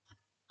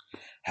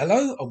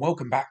Hello and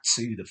welcome back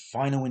to the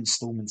final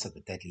instalment of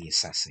The Deadly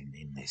Assassin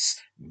in this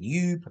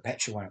new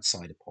Perpetual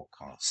Outsider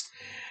podcast.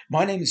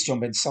 My name is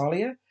John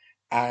Bensalhia,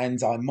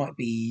 and I might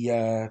be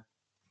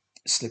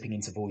slipping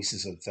into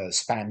voices of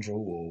Spandrel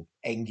or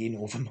Engin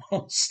or the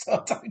Master.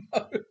 I don't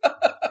know.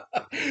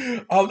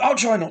 I'll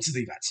try not to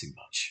do that too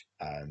much.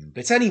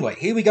 But anyway,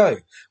 here we go.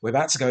 We're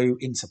about to go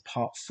into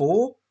part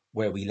 4,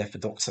 where we left the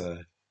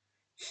Doctor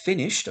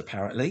finished,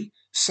 apparently.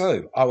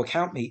 So I will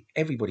count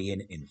everybody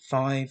in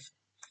 5,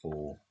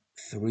 4,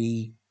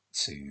 3,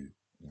 2,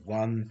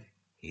 1.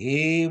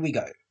 Here we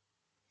go.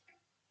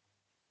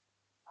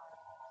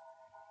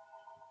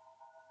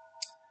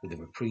 With a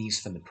reprise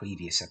from the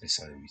previous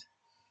episode,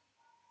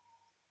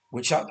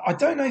 which I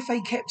don't know if they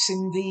kept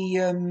in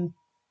the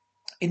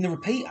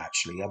repeat.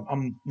 Actually,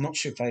 I'm not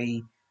sure if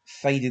they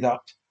faded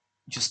up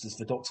just as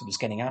the Doctor was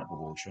getting out of the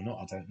water or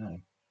not. I don't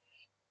know.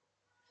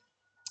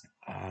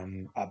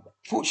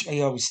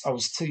 Fortunately, I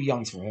was too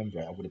young to remember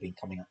it. I would have been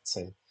coming up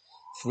to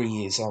 3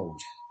 years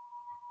old.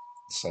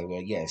 So,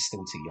 yeah,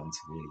 still too young to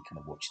really kind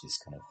of watch this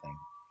kind of thing.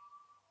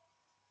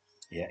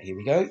 Yeah, here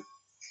we go.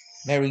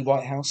 Mary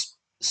Whitehouse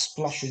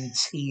splushing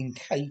tea and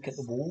cake at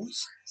the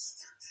walls.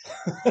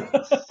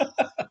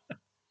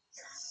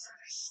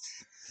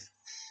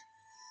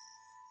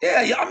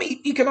 Yeah, I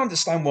mean, you can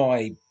understand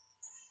why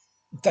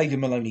David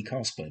Maloney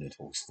cast Bernard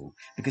Horsfall,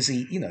 because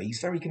he's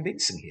very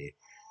convincing here.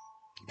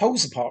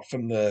 Pulls apart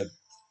from the,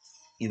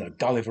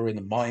 Gulliver in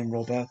the Mine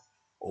Robber,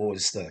 or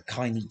as the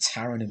kindly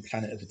Taran in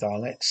Planet of the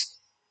Daleks.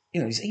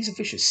 He's a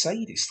vicious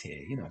sadist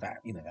here. That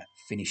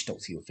finished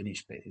Doctor You're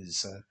Finished bit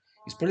is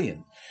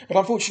brilliant. But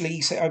unfortunately,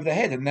 he's hit over the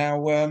head, and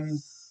now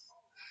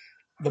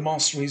the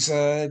Master is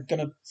going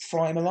to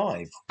fry him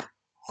alive.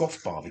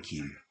 Goth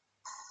barbecue,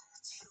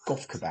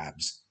 goth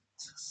kebabs.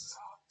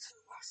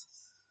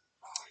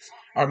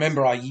 I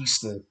remember I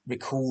used to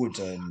record.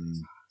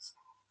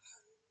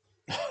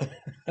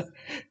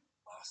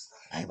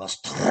 I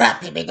must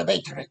trap him in the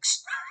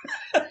Matrix.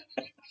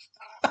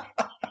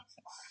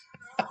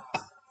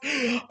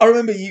 I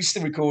remember you used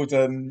to record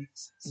the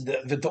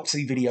Doctor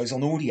Who videos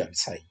on audio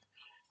tape.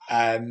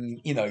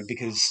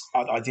 Because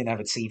I didn't have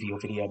a TV or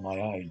video of my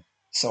own,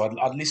 so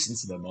I'd listen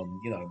to them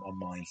on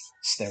my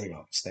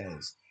stereo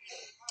upstairs.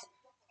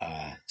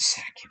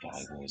 Sack if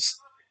I was.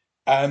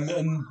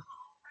 And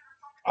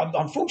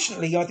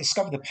unfortunately, I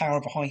discovered the power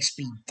of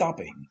high-speed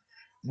dubbing,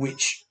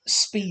 which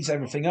speeds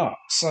everything up.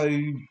 So,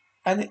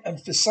 and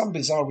for some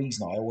bizarre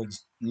reason, I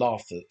always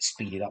laugh at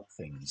speeded up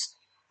things.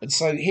 And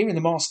so, hearing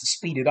the Master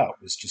speed it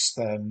up was just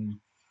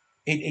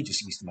it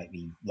just used to make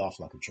me laugh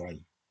like a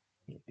drain.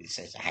 It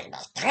says, "I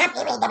must trap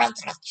him in the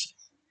Matrix."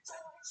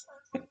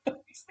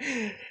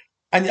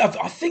 And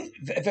I think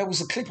there was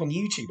a clip on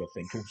YouTube, I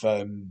think, of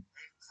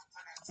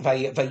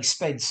they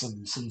sped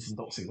some scenes from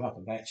Doctor Who up,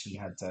 and they actually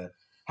had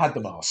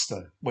the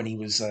Master when he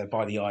was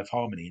by the Eye of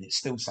Harmony, and it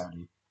still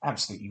sounded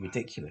absolutely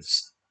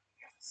ridiculous.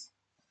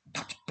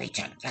 Not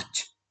beaten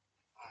that.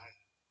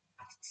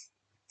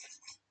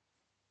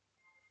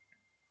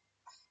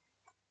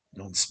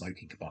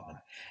 Non-smoking compartment,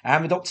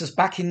 and the Doctor's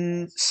back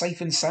in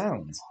safe and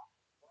sound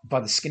by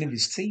the skin of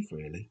his teeth.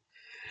 Really,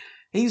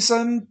 he's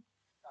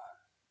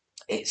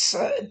it's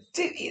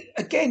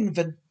again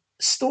the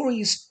story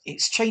is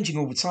it's changing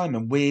all the time,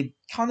 and we're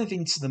kind of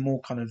into the more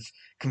kind of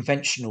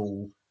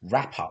conventional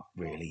wrap up.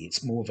 Really,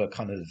 it's more of a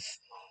kind of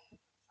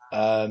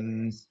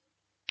um,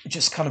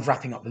 just kind of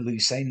wrapping up the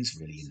loose ends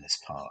really in this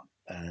part,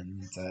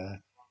 and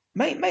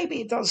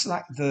maybe it does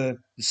lack the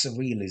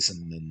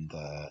surrealism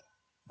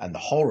and the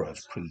horror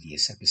of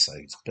previous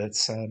episodes, but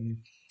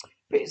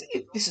this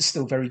is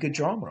still very good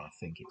drama. I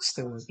think it's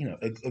still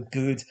a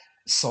good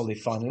solid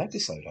final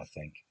episode. I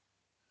think.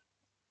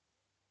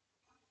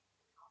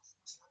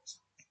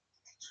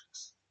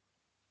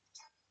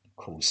 Of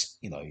course,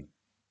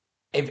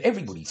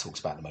 everybody talks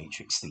about the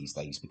Matrix these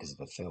days because of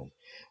the film.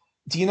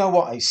 Do you know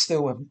what?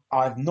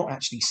 I've not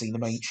actually seen the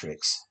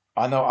Matrix.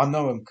 I know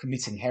I'm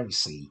committing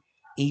heresy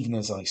even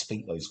as I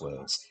speak those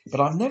words,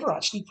 but I've never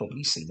actually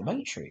probably seen the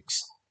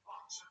Matrix.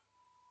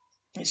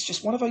 It's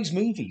just one of those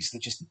movies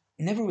that just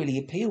never really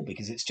appealed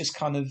because it just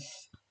kind of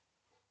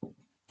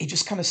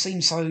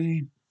seems so.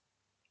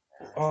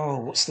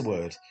 Oh, what's the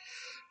word?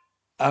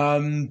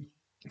 Um,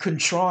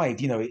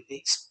 Contrived.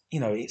 It's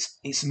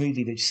a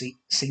movie that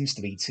seems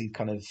to be too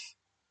kind of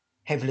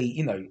heavily.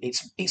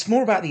 It's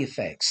more about the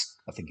effects.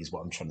 I think is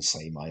what I'm trying to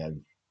say in my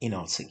own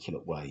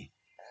inarticulate way.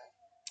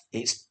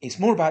 It's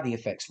more about the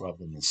effects rather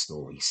than the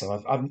story.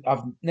 So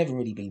I've never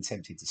really been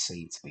tempted to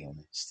see it, to be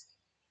honest.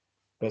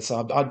 But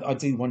I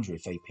do wonder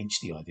if they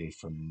pinched the idea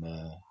from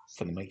the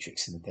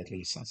Matrix and the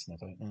Deadly Assassin. I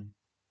don't know.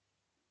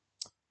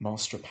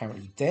 Master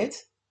apparently dead.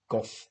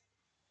 Goth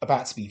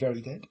about to be very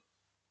dead.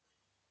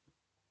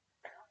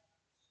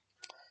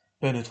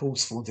 Bernard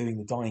Horsfall doing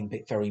the dying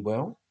bit very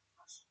well.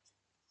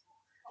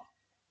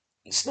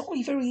 It's not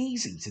really very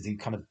easy to do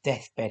kind of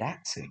deathbed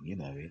acting. You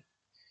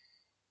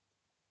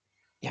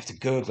have to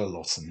gurgle a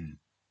lot and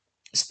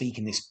speak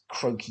in this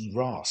croaky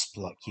rasp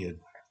like your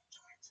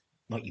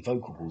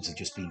vocal cords have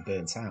just been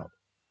burnt out.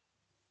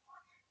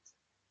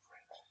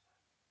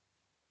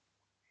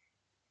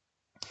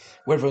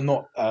 Whether or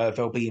not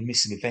there'll be a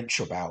missing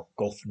adventure about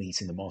Goth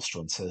meeting the Master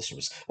on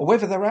Tercerus, or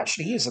whether there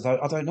actually is,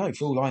 I don't know.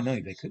 For all I know,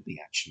 there could be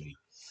actually.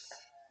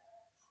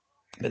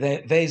 But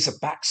there's a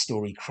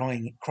backstory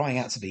crying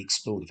out to be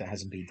explored if it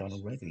hasn't been done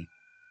already.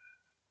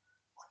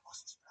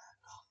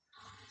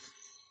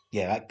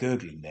 Yeah, that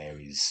gurgling there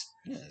is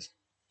it's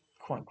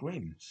quite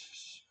grim,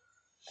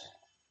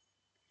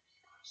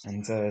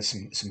 and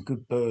some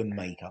good burn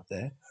makeup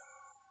there,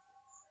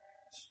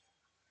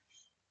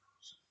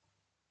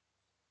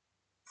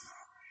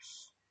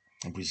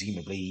 and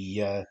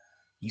presumably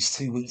he's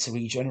 2 weeks to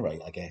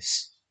regenerate, I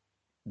guess.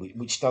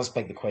 Which does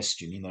beg the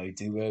question,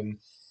 do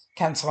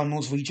can Time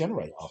Lords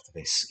regenerate after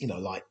this?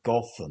 Like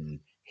Goth and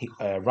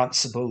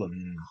Runcible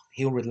and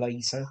Hilrid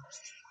later.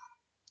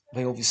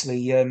 They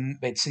obviously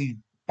they're too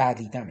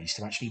badly damaged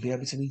to actually be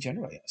able to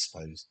regenerate, I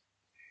suppose.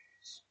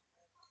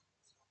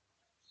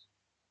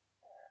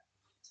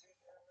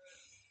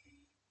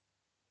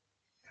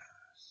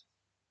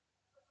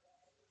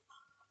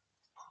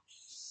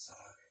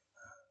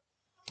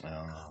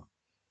 Uh,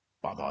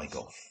 bye bye,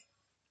 Goth.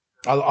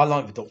 I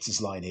like the Doctor's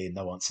line here: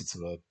 "No answer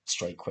to a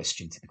straight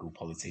question, typical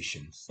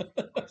politician."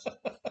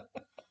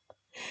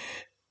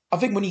 I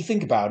think when you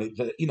think about it,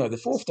 that the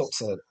Fourth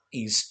Doctor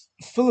is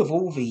full of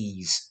all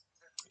these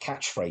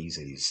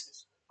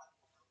catchphrases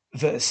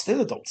that are still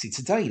adopted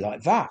today,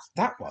 like that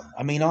one.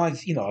 I mean,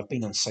 I've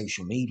been on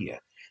social media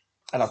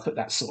and I put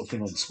that sort of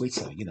thing on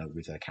Twitter,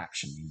 with a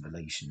caption in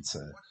relation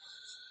to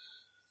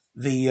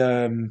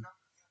the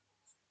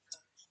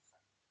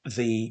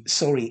the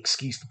sorry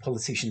excuse for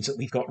politicians that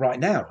we've got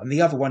right now, and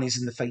the other one is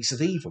in the face of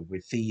evil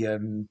with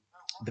the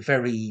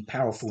very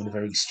powerful and the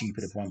very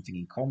stupid have one thing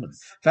in common.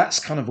 That's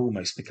kind of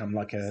almost become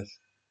like a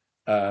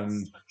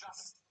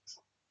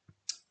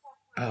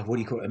what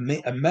do you call it?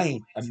 A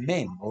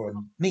meme or a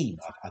meme.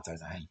 I don't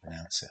know how you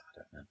pronounce it. I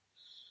don't know.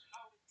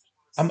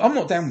 I'm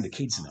not down with the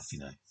kids enough,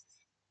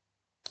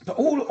 But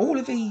all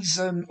of these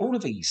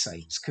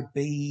sayings could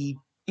be,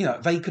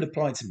 they could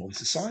apply to modern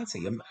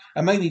society, and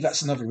maybe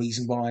that's another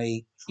reason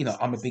why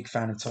I'm a big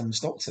fan of Tom's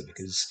Doctor,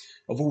 because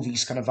of all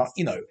these kind of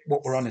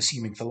what were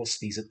unassuming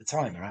philosophies at the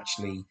time are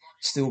actually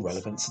still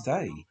relevant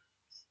today.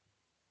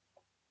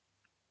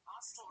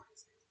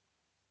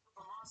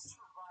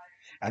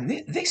 And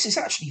this is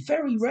actually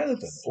very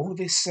relevant. All of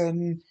this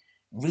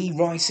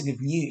rewriting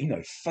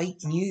of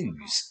fake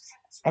news.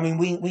 I mean,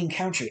 we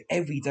encounter it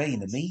every day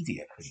in the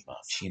media, pretty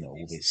much.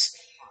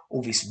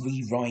 All this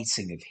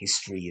rewriting of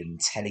history and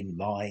telling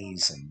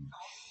lies, and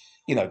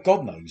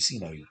God knows,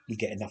 we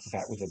get enough of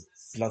that with a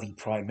bloody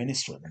prime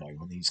minister at the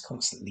moment who's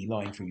constantly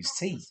lying through his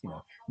teeth.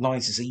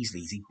 Lies as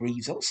easily as he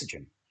breathes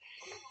oxygen,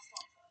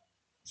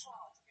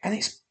 and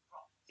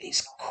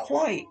it's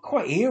quite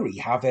eerie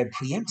how they're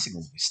preempting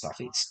all this stuff.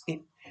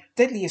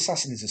 Deadly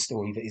Assassin is a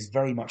story that is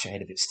very much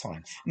ahead of its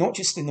time, not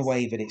just in the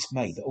way that it's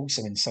made, but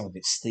also in some of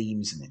its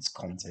themes and its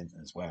content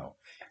as well.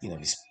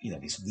 This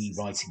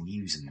rewriting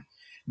news and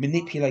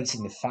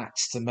manipulating the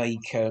facts to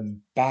make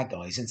bad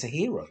guys into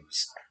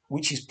heroes,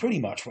 which is pretty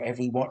much what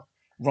every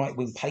right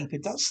wing paper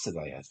does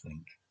today. I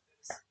think.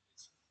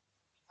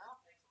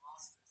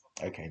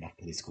 Okay, enough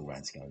political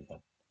ranting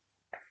over.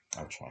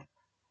 I'll try.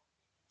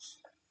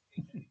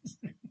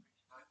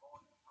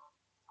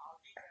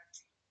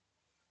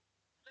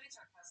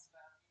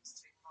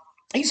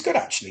 He's good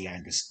actually,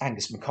 Angus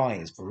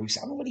Mackay as Bruce.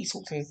 I haven't really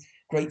talked a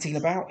great deal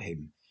about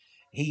him.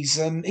 He's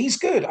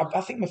good.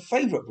 I think my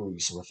favourite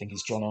Brucer I think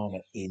is John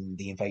Arnott in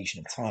The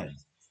Invasion of Time.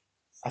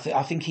 I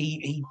think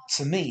he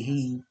to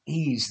me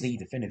he is the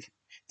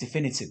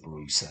definitive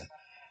Brucer.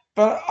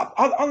 But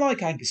I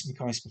like Angus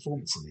Mackay's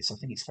performance in this. I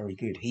think it's very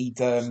good. He'd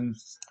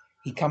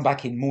come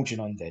back in Morgan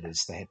Undead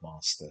as the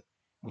headmaster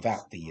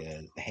without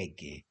the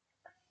headgear.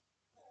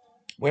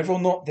 Whether or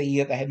not the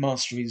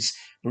headmaster is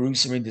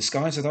Barusa in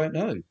disguise, I don't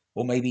know.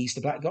 Or maybe he's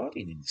the Black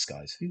Guardian in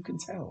disguise. Who can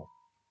tell?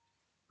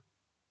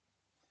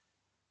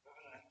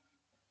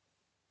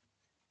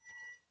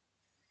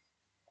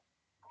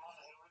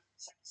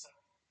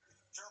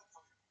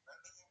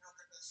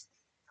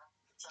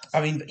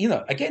 I mean,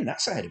 again,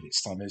 that's ahead of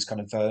its time. Those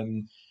kind of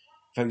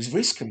those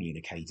risk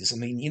communicators. I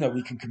mean,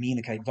 we can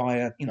communicate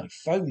via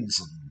phones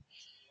and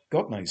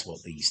God knows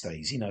what these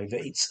days.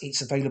 That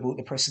it's available at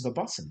the press of a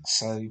button.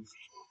 So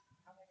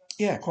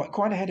yeah,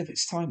 quite ahead of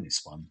its time.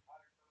 This one,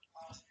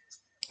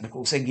 and of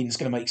course, Engin's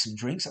going to make some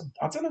drinks.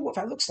 I don't know what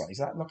that looks like. Is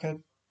that like a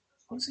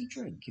what does he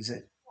drink? Is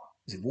it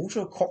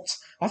water or cocktail?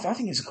 I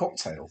think it's a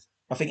cocktail.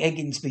 I think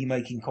Engin's been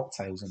making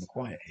cocktails on the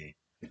quiet here.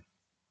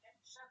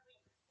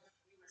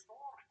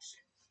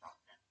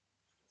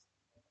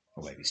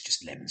 Or maybe it's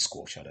just lemon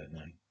squash. I don't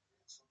know.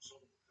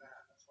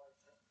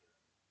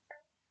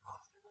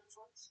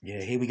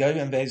 Yeah, here we go.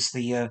 And there's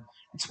the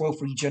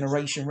 12th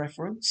regeneration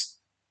reference.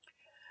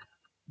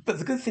 But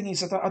the good thing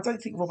is, I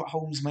don't think Robert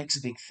Holmes makes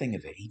a big thing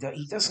of it. He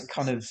doesn't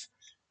kind of.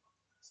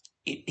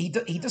 He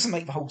doesn't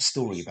make the whole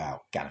story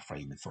about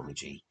Gallifrey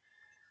mythology.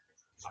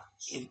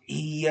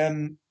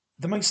 The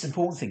most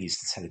important thing is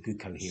to tell a good,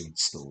 coherent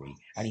story,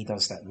 and he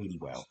does that really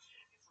well.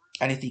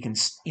 And if he can,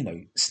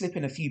 slip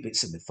in a few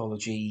bits of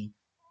mythology,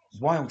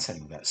 while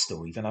telling that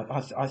story, then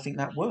I think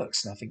that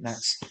works, and I think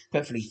that's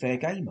perfectly fair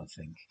game. I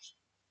think,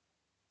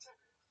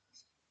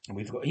 and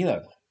we've got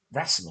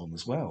Rassilon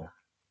as well.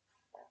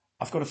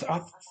 I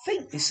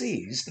think this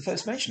is the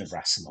first mention of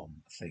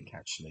Rassilon. I think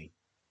actually,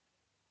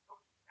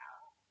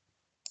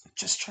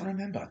 just trying to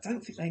remember. I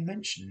don't think they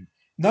mention.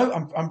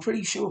 No, I'm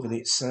pretty sure that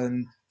it's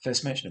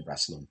first mention of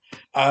Rassilon.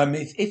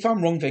 If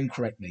I'm wrong, then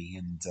correct me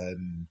and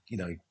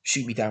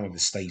shoot me down with a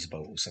stays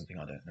bolt or something.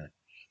 I don't know.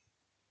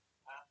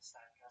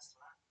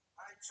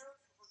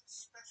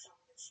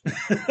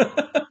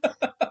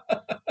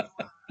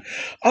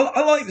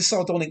 I like the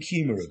sardonic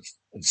humour of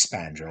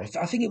Spandra.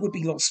 I think it would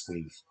be lost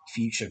with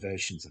future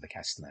versions of the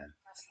Castellan.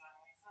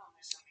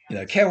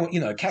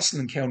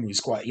 Castellan Kellner is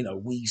quite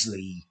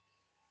Weasley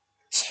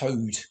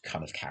Toad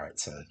kind of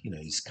character.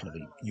 He's kind of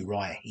a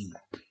Uriah Heep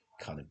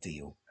kind of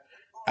deal.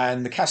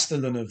 And the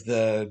Castellan of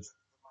the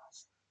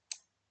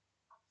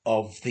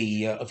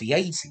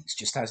 80s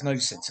just has no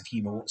sense of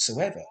humour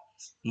whatsoever.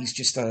 He's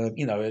just a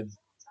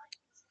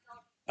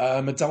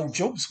dull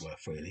job's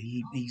worth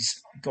really. He's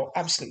got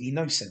absolutely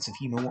no sense of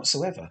humour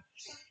whatsoever.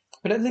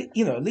 But at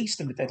least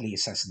in the Deadly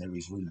Assassin there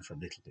is room for a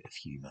little bit of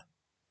humour.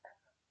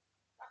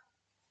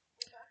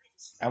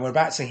 And we're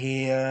about to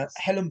hear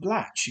Helen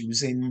Black. She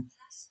was in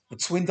The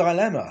Twin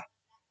Dilemma,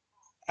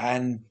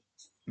 and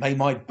may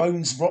my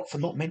bones rot for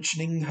not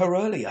mentioning her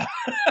earlier.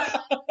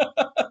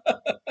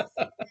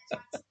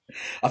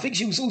 I think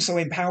she was also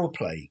in Power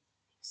Play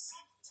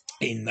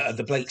in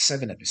the Blake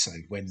 7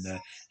 episode when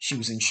she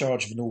was in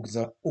charge of an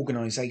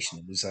organisation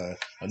that was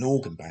an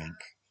organ bank.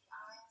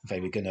 They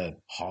were going to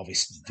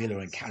harvest Villa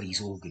and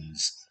Callie's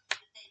organs.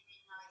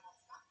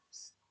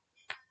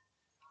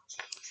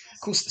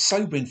 Of course, the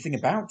sobering thing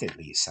about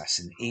Deadly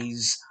Assassin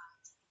is,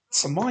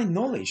 to my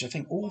knowledge, I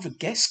think all the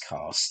guest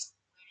cast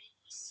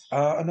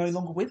are no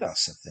longer with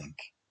us, I think.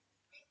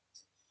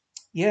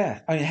 Yeah,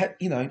 I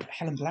mean,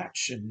 Helen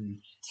Blatch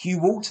and Hugh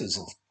Walters,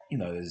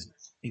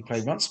 who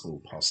played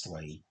Runcible, passed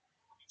away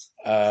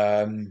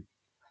and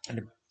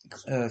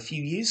a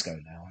few years ago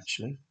now,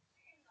 actually.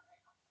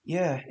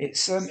 Yeah,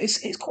 it's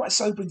quite a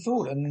sobering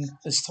thought, and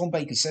as Tom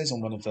Baker says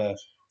on one of the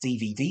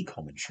DVD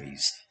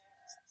commentaries,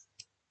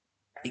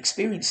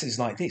 experiences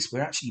like this,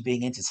 we're actually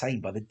being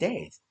entertained by the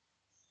dead,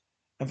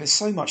 and there's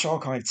so much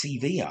archive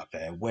TV out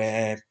there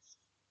where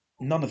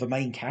none of the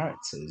main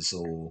characters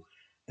or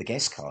the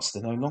guest cast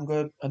are no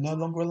longer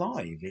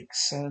alive.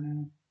 It's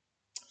but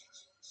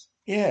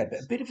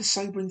a bit of a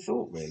sobering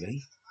thought,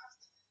 really.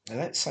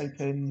 Let's hope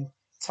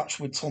touch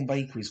with Tom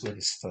Baker is with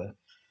us for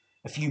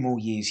a few more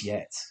years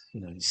yet.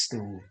 He's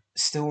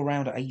still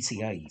around at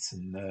 88,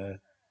 and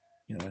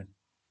let's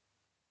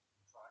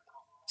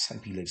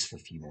hope he lives for a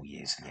few more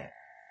years yet.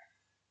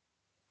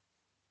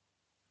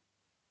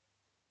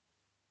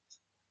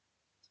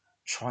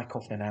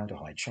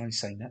 Trichophenaldehyde. Try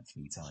saying that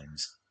 3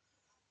 times.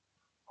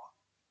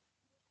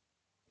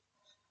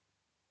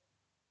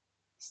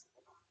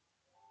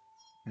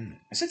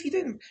 As if you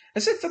didn't.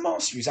 As if the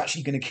master is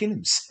actually going to kill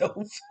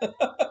himself.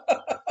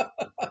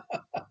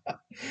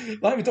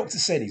 Like the doctor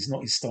said, it's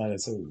not his style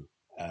at all.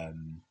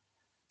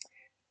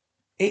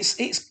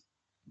 It's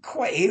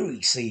quite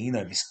eerie seeing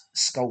this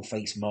skull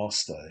faced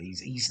master.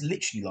 He's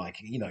literally like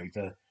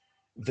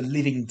the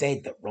living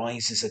dead that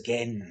rises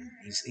again.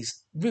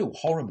 Is real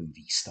horror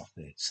movie stuff.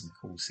 This, and of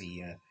course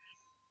he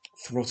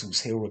throttles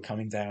Hilra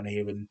coming down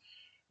here and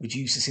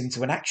reduces him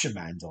to an Action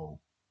Man doll.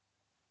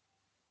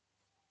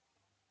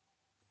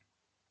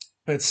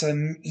 But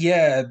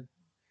the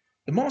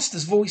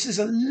master's voice is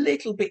a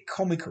little bit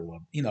comical.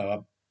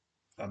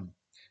 I'm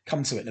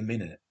come to it in a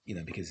minute.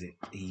 Because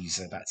he's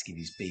about to give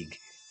his big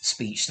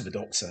speech to the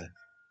doctor.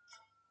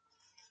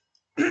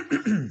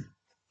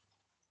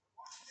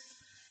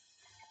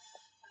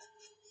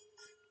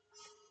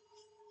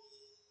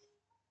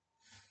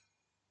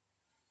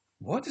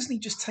 Why doesn't he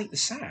just take the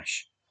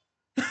sash?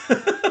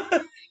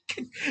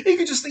 He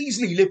could just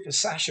easily lift the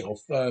sash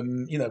off,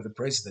 the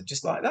president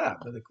just like that.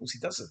 But of course he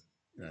doesn't.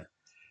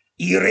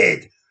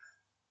 Irid!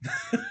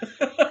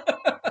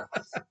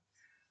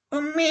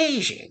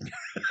 Amazing!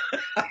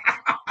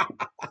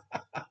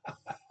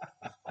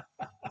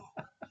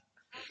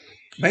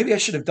 Maybe I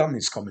should have done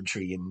this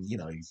commentary in,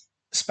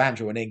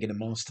 Spandrel and Engin and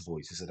Master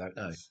voices. I don't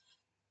know.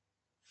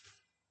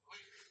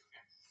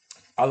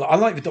 I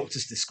like the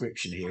Doctor's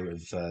description here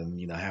of,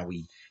 how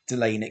we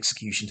delay an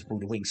execution to pull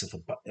the wings of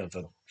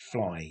a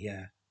fly.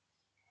 Yeah.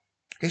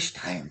 This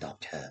time,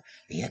 Doctor,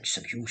 the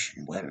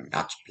execution will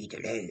not be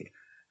delayed.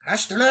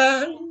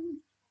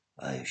 Castellan!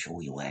 I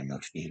assure you I'm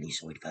not nearly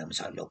so infirm as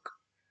I look.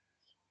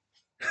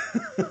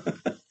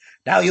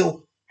 Now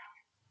you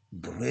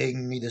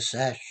bring me the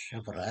sash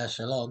of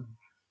Rassilon.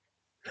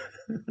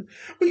 Well,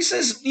 he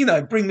says,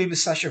 bring me the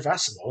sash of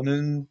Rassilon,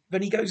 and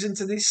then he goes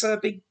into this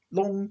big,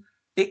 long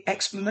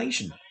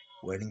explanation.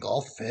 When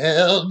God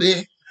failed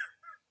me.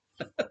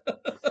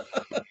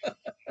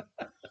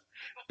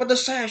 But the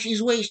sash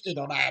is wasted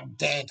on our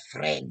dead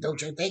friend,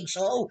 don't you think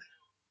so?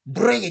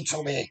 Bring it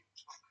to me.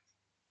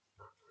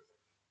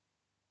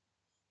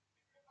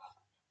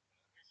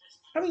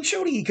 I mean,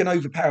 surely he can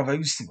overpower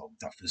those two old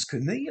duffers,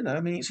 couldn't he? I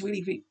mean, it's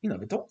really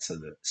the Doctor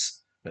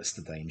that's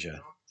the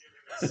danger.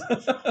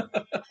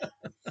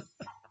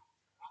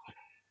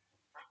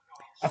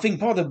 I think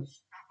part of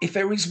if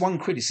there is one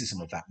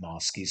criticism of that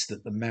mask is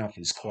that the mouth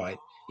is quite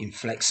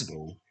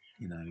inflexible.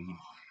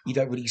 You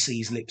don't really see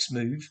his lips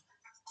move.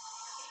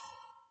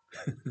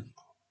 There's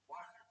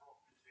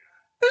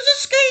a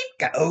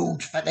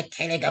scapegoat for the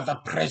killing of the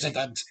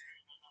president.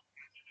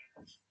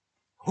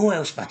 Who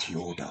else but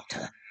you,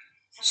 Doctor?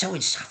 So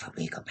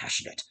insufferably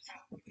compassionate.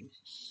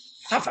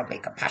 Insufferably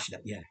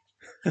compassionate, yeah.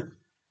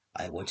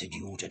 I wanted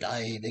you to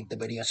die in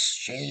ignominious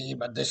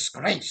shame and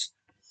disgrace.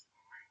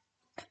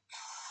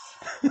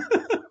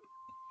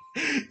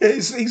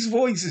 His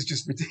voice is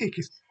just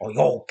ridiculous. Oh,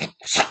 you'll get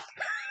shot.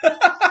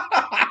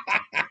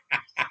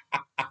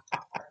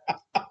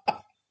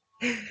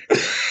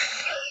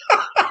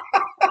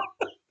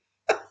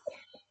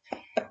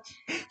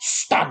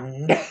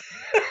 Stunned.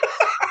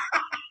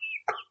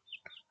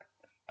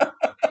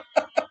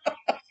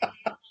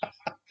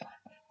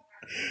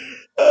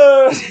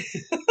 Uh,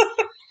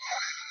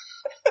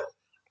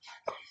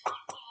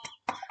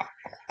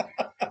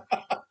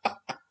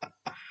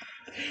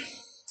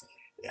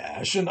 yeah,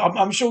 I shouldn't.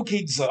 I'm sure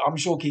kids. I'm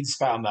sure kids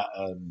found that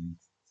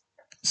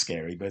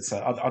scary, but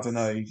I don't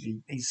know.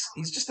 He's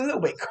just a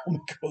little bit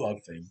comical, I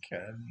think.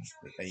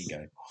 But there you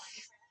go.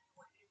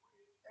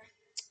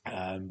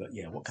 But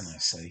yeah, what can I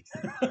say?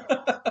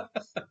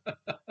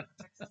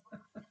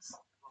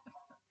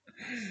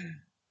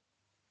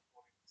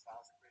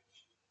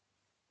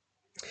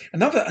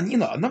 Another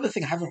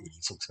thing I haven't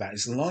really talked about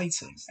is the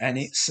lighting, and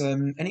it's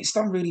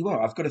done really well.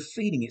 I've got a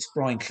feeling it's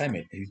Brian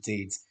Clement who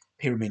did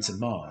Pyramids of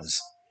Mars,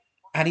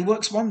 and he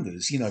works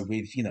wonders.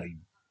 With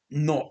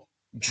not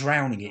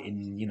drowning it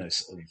in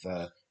sort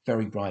of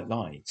very bright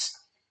lights.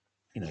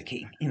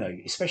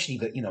 Especially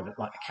that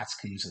like the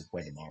catacombs of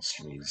where the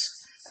master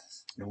is.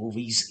 All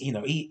these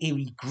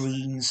eerie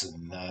greens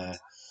and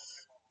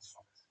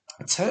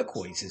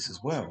turquoises as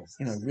well.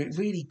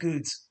 Really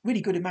good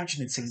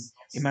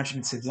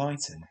imaginative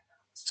lighting.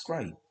 It's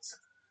great.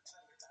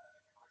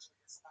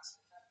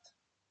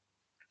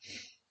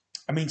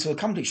 I mean, to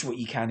accomplish what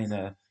you can in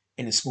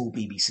a small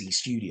BBC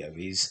studio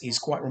is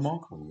quite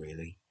remarkable,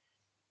 really.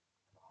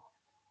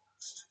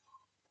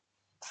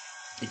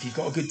 If you've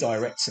got a good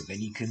director, then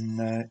you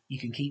can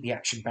keep the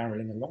action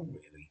barreling along,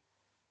 really.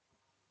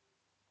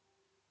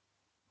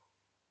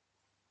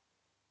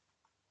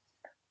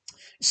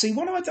 See,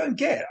 what I don't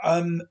get,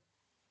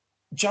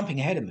 jumping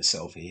ahead of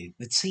myself here,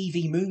 the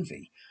TV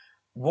movie.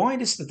 Why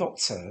does the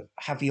Doctor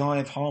have the Eye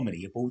of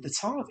Harmony aboard the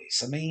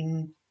TARDIS? I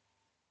mean,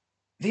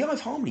 the Eye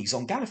of Harmony's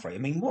on Gallifrey. I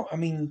mean, what? I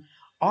mean,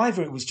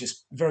 either it was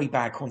just very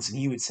bad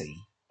continuity,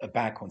 a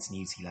bad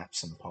continuity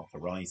lapse on the part of the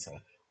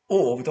writer,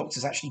 or the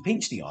Doctor's actually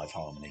pinched the Eye of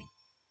Harmony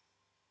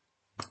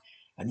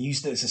and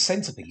used it as a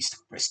centrepiece to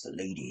impress the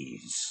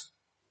ladies.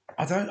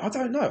 I don't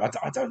know.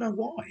 I don't know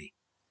why.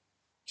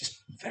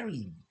 Just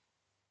very,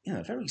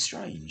 very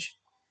strange.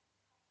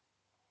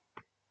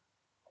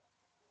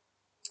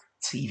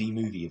 TV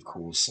movie, of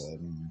course.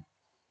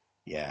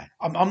 Yeah,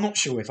 I'm not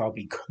sure if I'll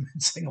be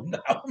commenting on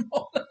that or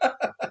not.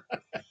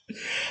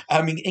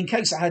 I mean, in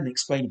case I hadn't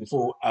explained it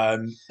before,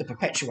 the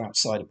Perpetual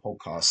Outsider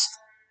podcast,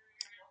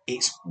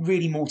 it's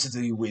really more to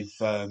do with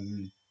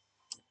the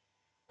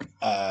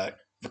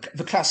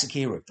classic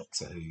era of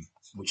Doctor Who,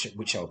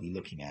 which I'll be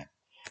looking at.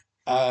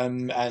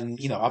 And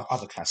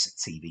other classic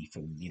TV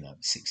from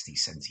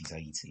 60s, 70s,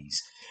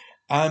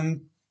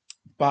 80s.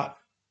 But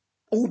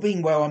all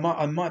being well,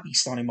 I might be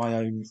starting my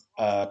own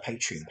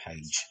Patreon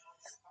page,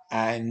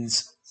 and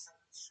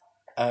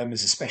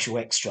as a special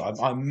extra,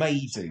 I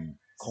may do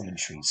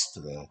commentaries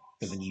for the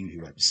New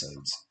Who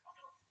episodes.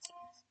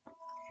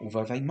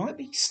 Although they might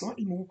be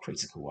slightly more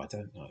critical, I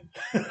don't know.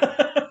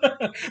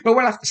 But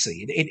we'll have to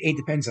see. It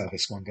depends how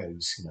this one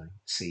goes.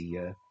 See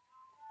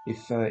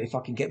if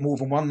I can get more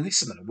than one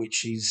listener,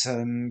 which is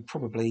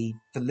probably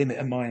the limit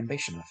of my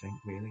ambition. I think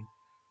really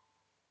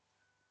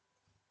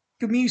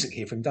good music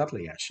here from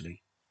Dudley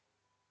actually.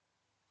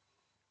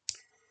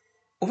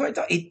 Although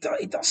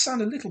it does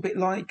sound a little bit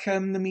like the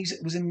music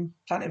that was in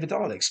Planet of the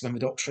Daleks when the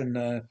Doctor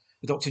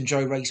and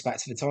Joe race back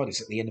to the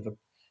TARDIS at the end of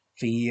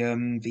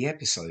the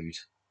episode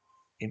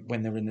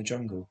when they're in the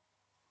jungle.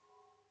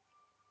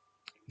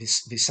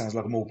 This sounds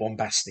like a more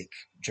bombastic,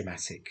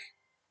 dramatic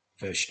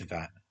version of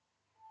that.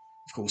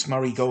 Of course,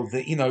 Murray Gold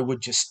that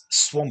would just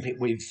swamp it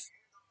with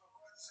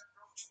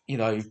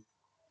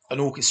an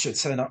orchestra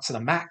turn up to the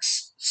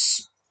max,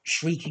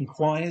 shrieking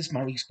choirs,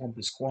 Murray's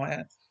Pompous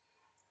Choir.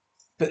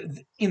 But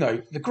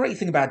the great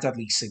thing about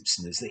Dudley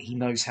Simpson is that he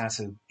knows how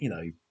to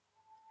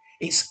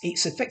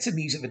it's effective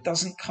music that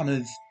doesn't kind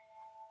of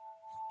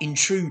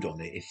intrude on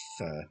it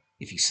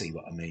if you see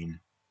what I mean.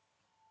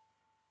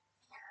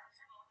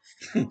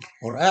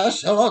 For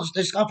Ursula's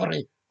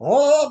discovery.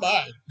 Oh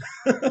my!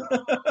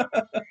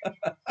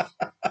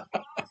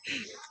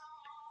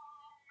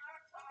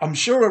 I'm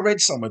sure I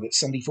read somewhere that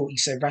somebody thought he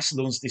said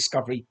Rassilon's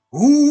discovery.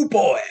 Ooh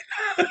boy!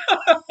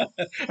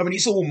 I mean,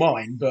 it's all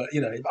mine, but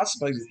I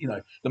suppose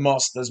the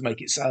master does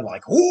make it sound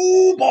like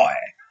ooh boy.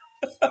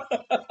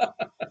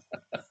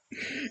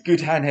 Good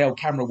handheld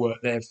camera work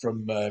there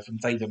from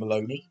David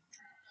Maloney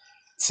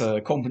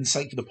to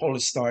compensate for the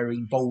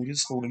polystyrene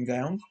boulders falling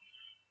down.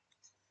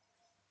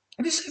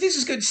 And this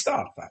is good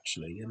stuff,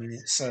 actually. I mean,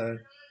 it's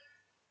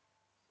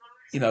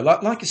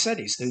like I said,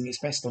 it's doing its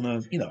best on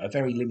a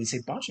very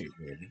limited budget,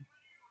 really.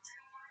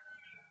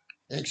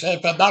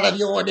 Except that none of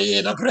you are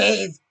near the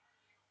grave.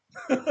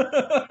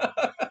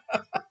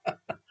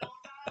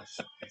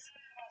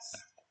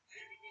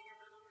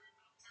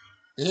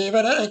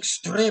 Even in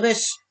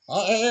extremis,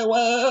 I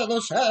wear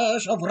the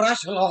sash of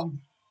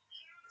Rassilon.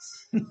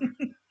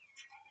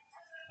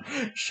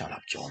 Shut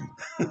up, John.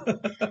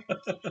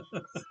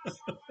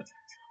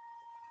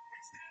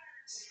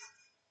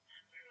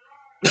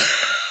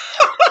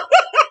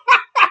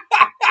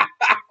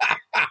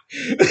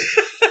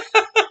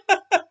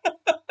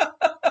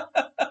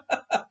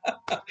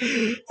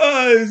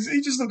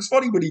 He just looks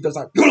funny when he does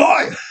that. You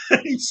lie!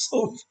 He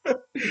sort of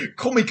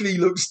comically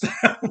looks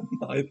down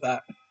like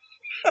that.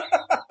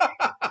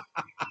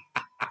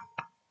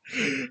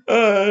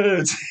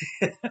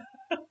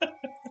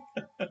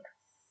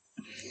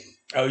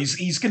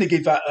 He's going to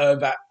give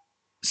that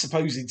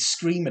supposed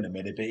scream in a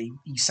minute, but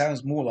he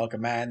sounds more like a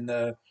man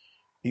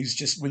who's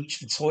just reached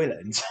the toilet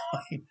in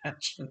time,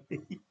 actually.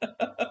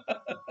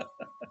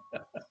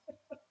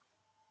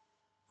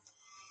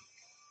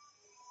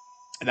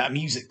 And that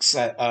music's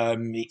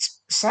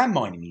it's sand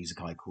mining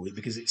music, I call it,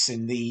 because it's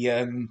in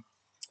the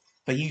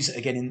they use it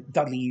again in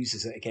Dudley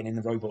uses it again in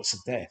the Robots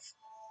of Death.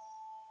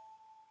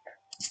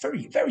 It's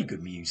very, very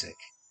good music.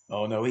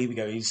 Oh no, here we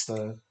go. He's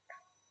the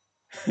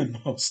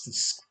master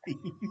scream.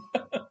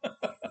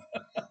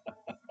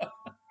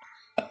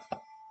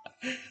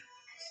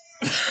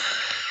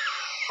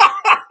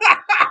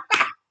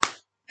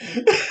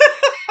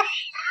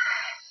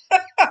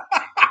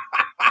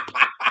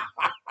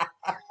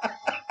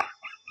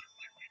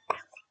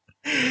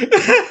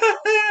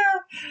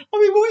 I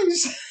mean, what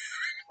is?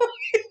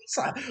 It's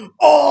like,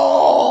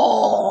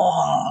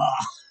 oh,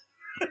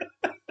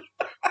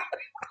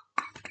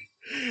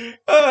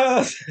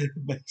 it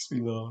makes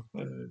me laugh. I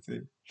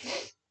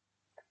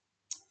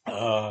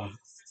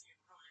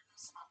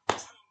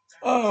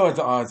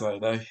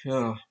don't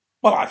know.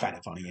 Well, I found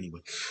it funny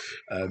anyway.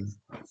 Um,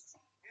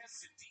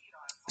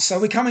 so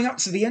we're coming up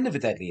to the end of A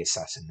Deadly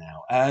Assassin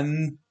now,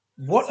 and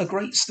what a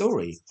great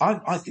story!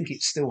 I think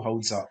it still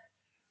holds up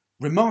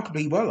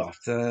remarkably well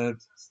after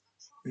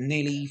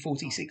nearly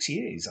 46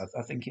 years.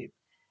 I think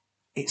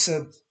it's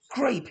a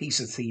great piece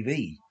of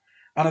TV.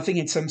 And I think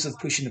in terms of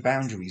pushing the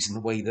boundaries and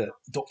the way that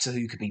Doctor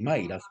Who could be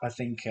made, I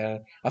think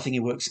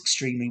it works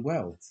extremely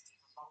well.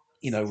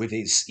 With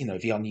his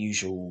the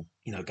unusual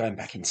going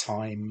back in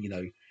time,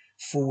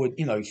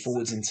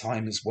 forwards in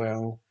time as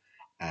well,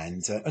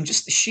 and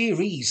just the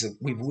sheer ease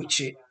with which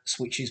it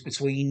switches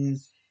between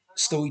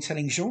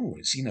storytelling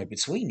genres.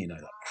 Between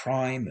like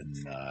crime and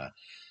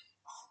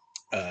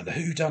the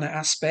whodunit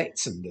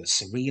aspect and the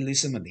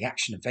surrealism and the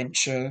action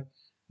adventure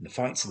and the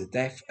fight to the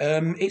death.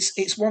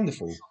 It's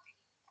wonderful.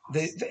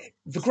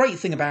 The great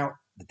thing about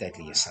The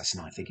Deadly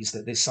Assassin, I think, is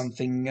that there's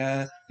something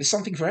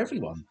for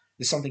everyone.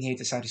 There's something here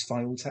to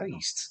satisfy all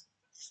tastes.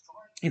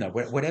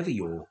 Whatever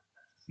your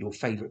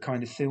favourite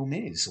kind of film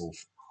is, or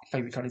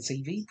favourite kind of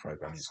TV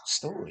program is,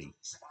 story.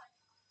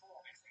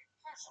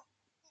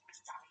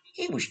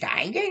 He was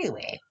dying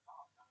anyway.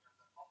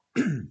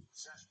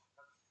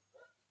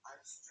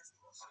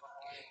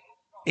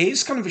 It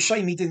is kind of a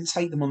shame he didn't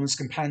take them on as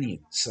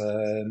companions.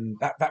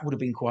 That would have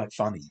been quite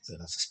funny, but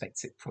I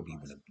suspect it probably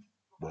would have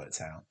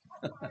worked out.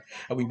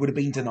 And we would have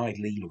been denied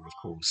Leela, of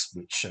course,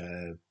 which,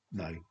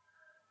 no.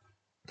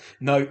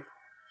 No,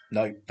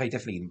 no, they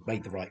definitely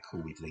made the right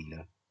call with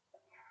Leela.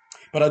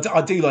 But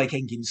I do like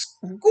Engin's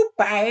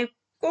Goodbye,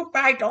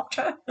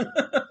 Doctor.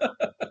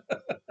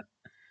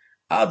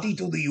 Howdy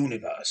to the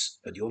universe.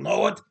 But you know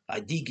what? I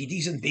think it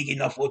isn't big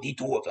enough for the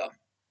two of them.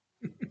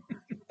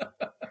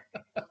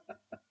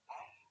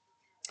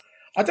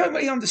 I don't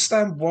really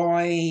understand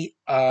why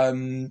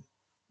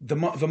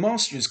the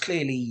Master is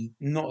clearly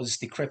not as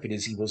decrepit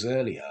as he was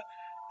earlier,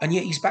 and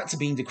yet he's back to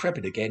being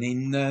decrepit again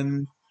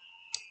in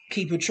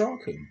Keeper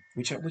Charkham,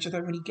 which I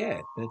don't really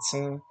get. But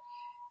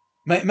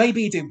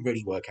maybe it didn't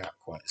really work out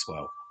quite as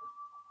well.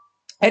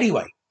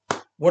 Anyway,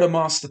 what a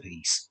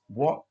masterpiece!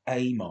 What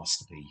a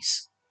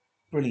masterpiece!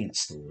 Brilliant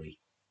story,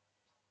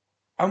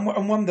 and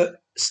one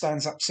that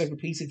stands up to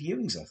repeated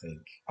viewings. I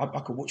think I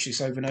could watch this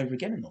over and over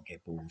again and not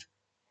get bored.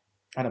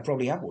 And I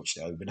probably have watched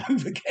it over and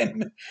over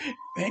again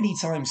many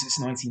times since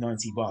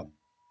 1991.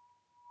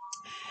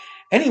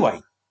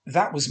 Anyway,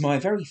 that was my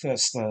very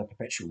first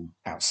Perpetual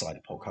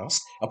Outsider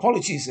podcast.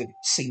 Apologies if it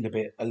seemed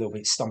a little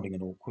bit stumbling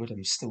and awkward.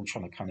 I'm still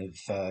trying to kind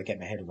of get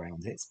my head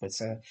around it. But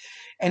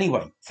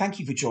anyway, thank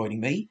you for joining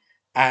me.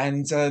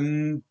 And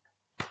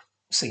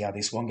see how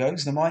this one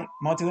goes. And I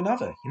might do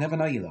another. You never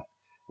know, you lot.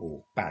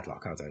 or bad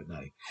luck, I don't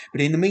know.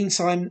 But in the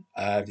meantime,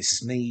 this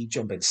is me,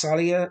 John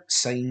Bensalhia,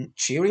 saying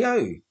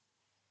cheerio.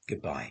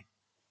 Goodbye.